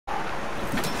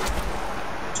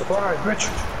Surprise, bitch!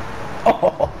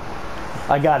 Oh,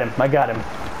 I got him. I got him.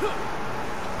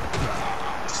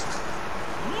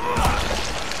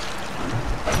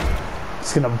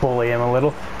 Just gonna bully him a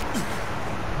little.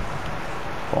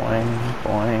 Boing,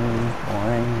 boing,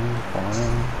 boing,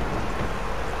 boing.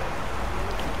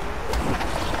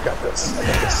 I got this. I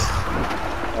got this.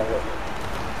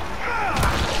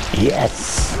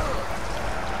 Yes!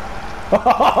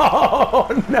 Oh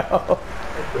no!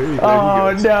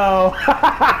 Oh no!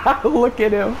 Look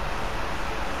at him!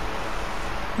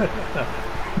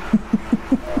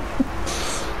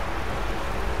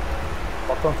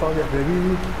 Fuck on target,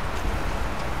 baby.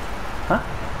 Huh?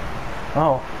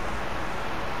 Oh.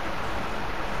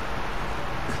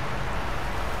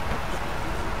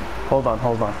 Hold on,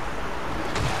 hold on.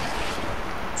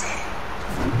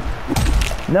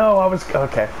 No, I was...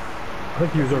 Okay. I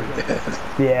think he was already dead.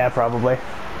 Yeah, probably.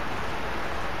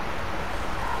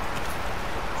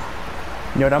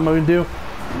 You know what I'm gonna do?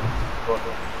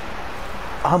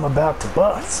 I'm about to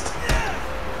bust.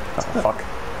 Oh, fuck.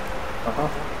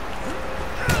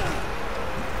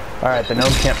 Alright, the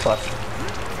gnome can't bust.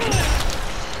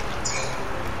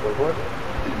 Wait, what?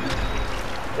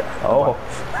 Oh.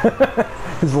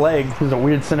 His leg is a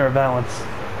weird center of balance.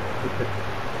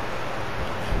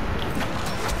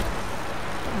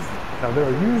 Now there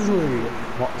are usually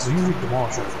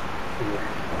demolishers here.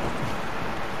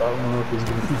 I don't know if he's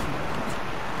gonna keep.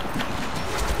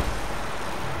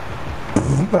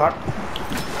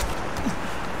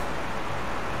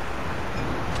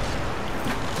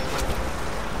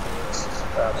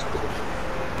 That's cool.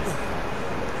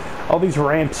 All these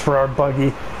ramps for our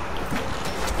buggy.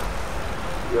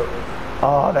 Yep.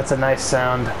 Oh, that's a nice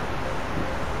sound.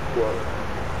 What?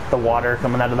 The water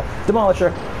coming out of the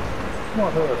demolisher. Come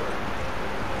on, her.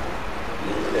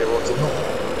 Yeah, what's it?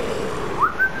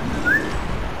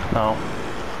 No.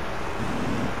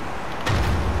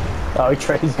 Oh,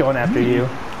 he's going after you.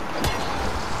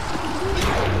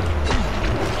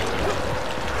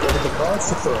 What are the cards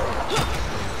to throw?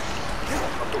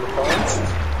 Up the cards?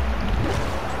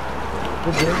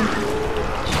 Good baby.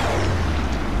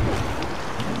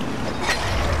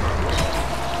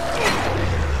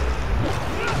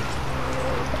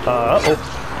 Uh-oh.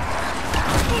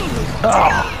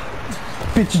 Ah!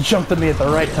 Bitch jumped at me at the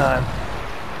right time.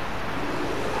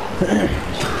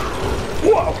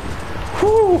 Whoa!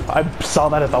 Whew! I saw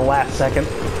that at the last second.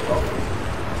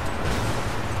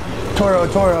 Toro,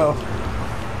 Toro!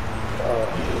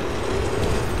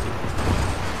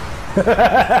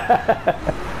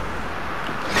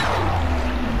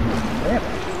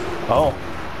 Oh.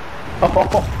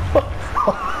 Oh.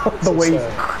 The way he's...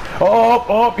 Oh,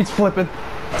 oh, he's flipping.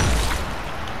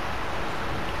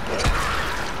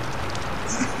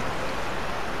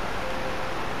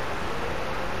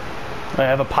 I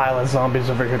have a pile of zombies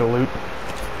over here to loot.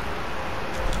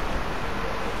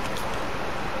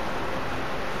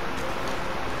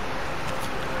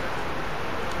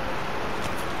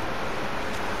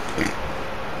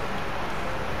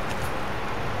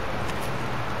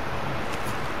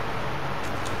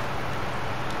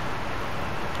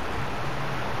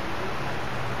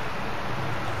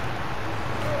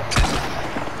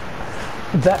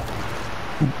 That...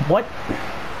 What?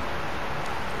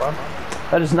 What?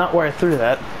 That is not where I threw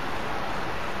that.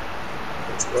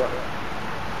 It's good.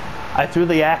 I threw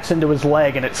the axe into his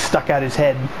leg and it stuck out his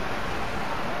head.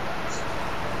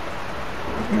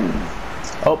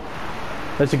 Oh,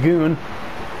 there's a goon.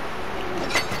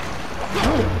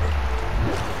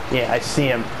 Yeah, I see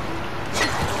him.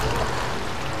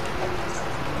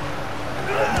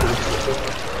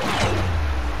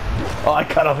 Oh, I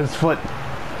cut off his foot.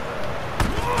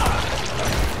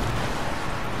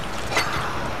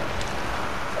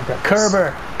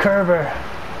 Kerber! Kerber!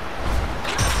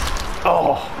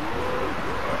 Oh!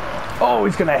 Oh,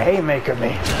 he's gonna haymaker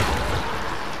me.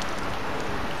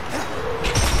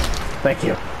 Thank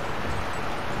you.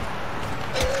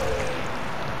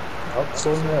 Oh,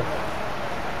 so there.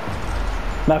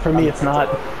 Not for me, it's not.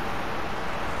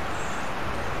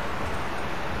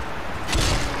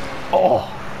 Oh!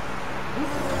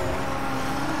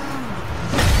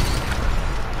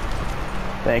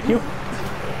 Thank you.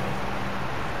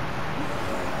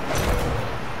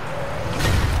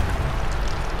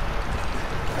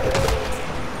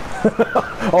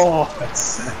 Oh, That's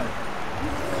sad.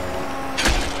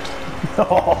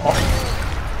 oh.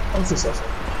 I'm so sorry.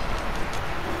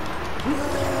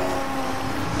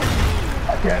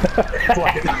 I can't.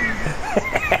 Fuck it.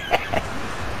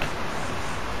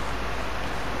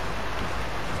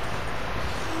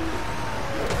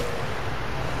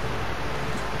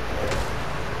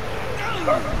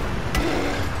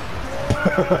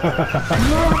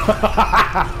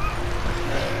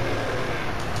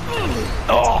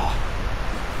 Oh.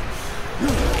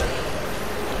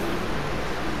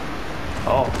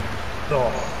 Oh.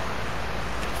 Oh.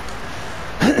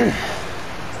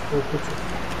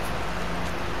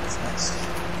 That's nice.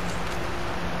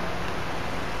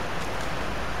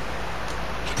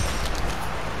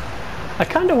 I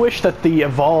kind of wish that the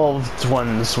evolved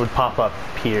ones would pop up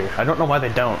here. I don't know why they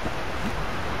don't.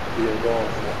 The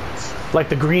evolved ones. Like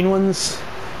the green ones?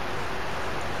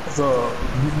 The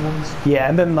green ones? Yeah,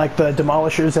 and then like the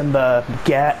demolishers and the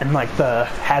gat and like the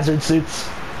hazard suits.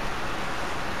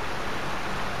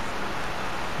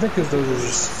 I think because those are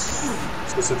just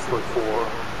specifically for...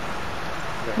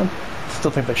 I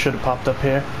still think they should have popped up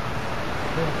here.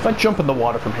 If I jump in the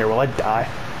water from here, will I die?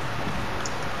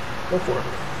 Go for it.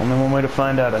 Only one way to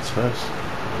find out, I suppose.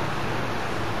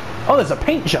 Oh, there's a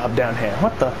paint job down here.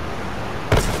 What the?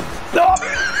 Oh!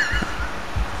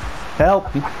 Help!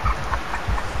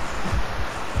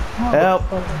 Help!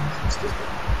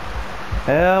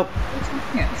 Help! I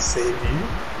can't save you.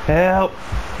 Help!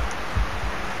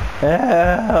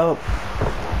 Help!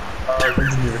 I've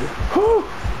engineered it. Whew.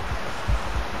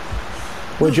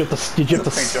 Did you have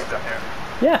to paint job down here.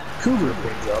 Yeah. Cougar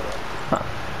paint job. Huh.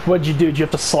 What'd you do? Did you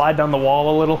have to slide down the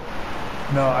wall a little?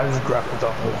 No, I just grappled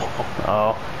down the wall.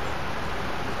 Oh.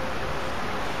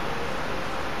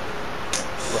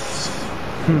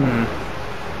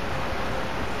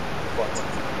 What?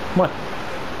 What?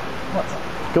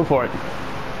 What? Go for it.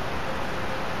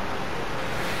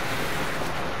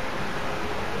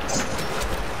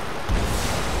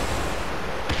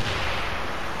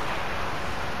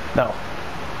 No.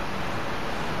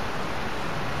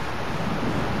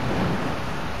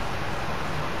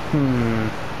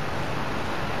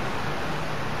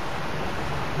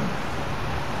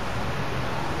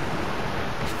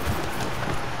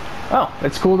 Oh,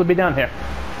 it's cool to be down here.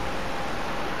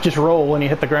 Just roll when you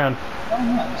hit the ground. Oh,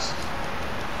 nice.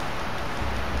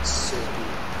 So,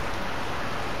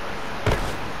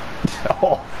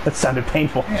 Oh, that sounded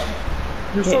painful.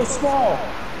 you're so small.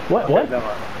 What? Okay, What? never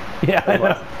mind. Yeah, I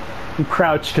know. I'm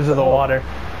crouched because of the water.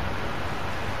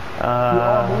 You're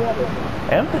on the water.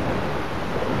 Am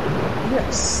I?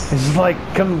 Yes. He's like,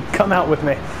 come out with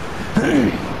me.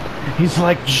 He's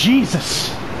like,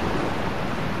 Jesus.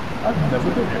 I've never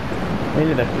been here. Me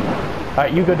neither.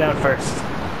 Alright, you go down first.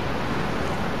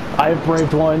 I have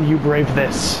braved one, you braved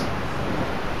this.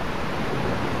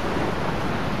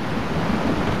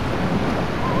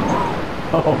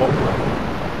 Oh.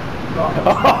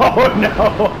 Oh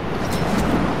no!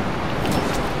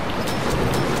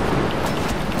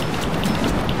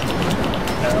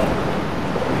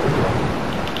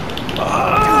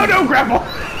 Oh, don't grapple!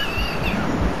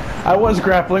 I was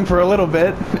grappling for a little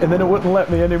bit, and then it wouldn't let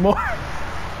me anymore.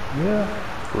 Yeah.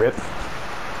 Rip.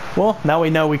 Well, now we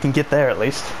know we can get there at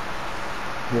least.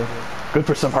 Yeah. Good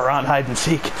for some Haran hide and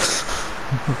seek.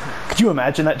 Could you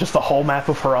imagine that? Just the whole map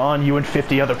of Haran, you and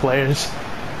 50 other players.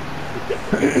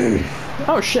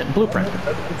 Oh shit, blueprint.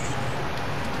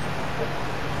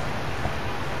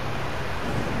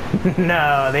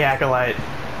 No, the Acolyte.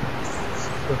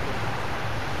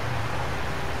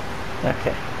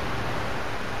 Okay.